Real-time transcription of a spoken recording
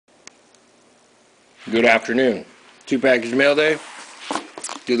Good afternoon. 2-package mail day.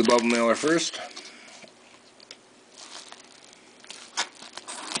 Do the bubble mailer first.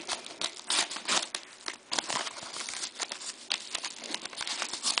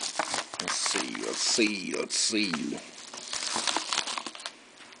 Let's see.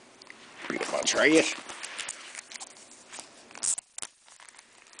 Bring up my trash.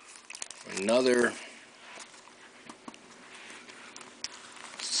 Another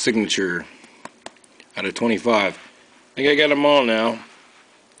signature out of 25. I think I got them all now.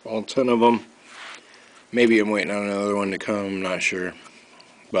 All 10 of them. Maybe I'm waiting on another one to come, I'm not sure.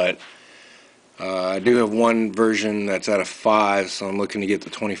 But I do have one version that's out of 5, so I'm looking to get the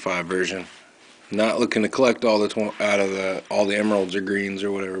 25 version. Not looking to collect all the all the emeralds or greens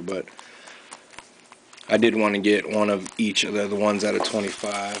or whatever, but I did want to get one of each of the ones out of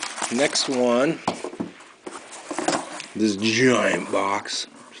 25. Next one, this giant box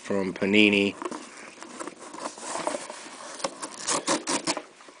from Panini.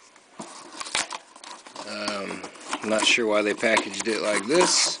 I'm not sure why they packaged it like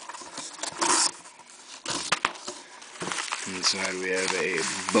this. Inside we have a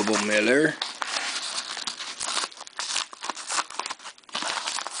bubble mailer.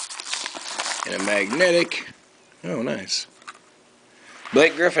 And a magnetic. Oh, nice.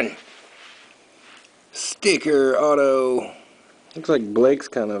 Blake Griffin. Sticker auto. Looks like Blake's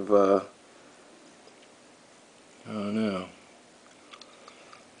kind of, I don't know.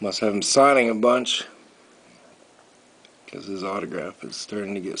 Must have him signing a bunch. Because his autograph is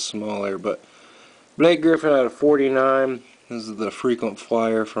starting to get smaller. But Blake Griffin out of 49. This is the frequent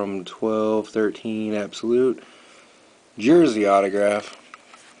flyer from 12-13 Absolute. Jersey autograph.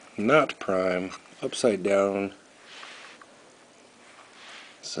 Not prime. Upside down.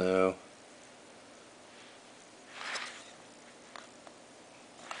 So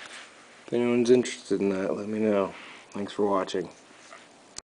if anyone's interested in that, let me know. Thanks for watching.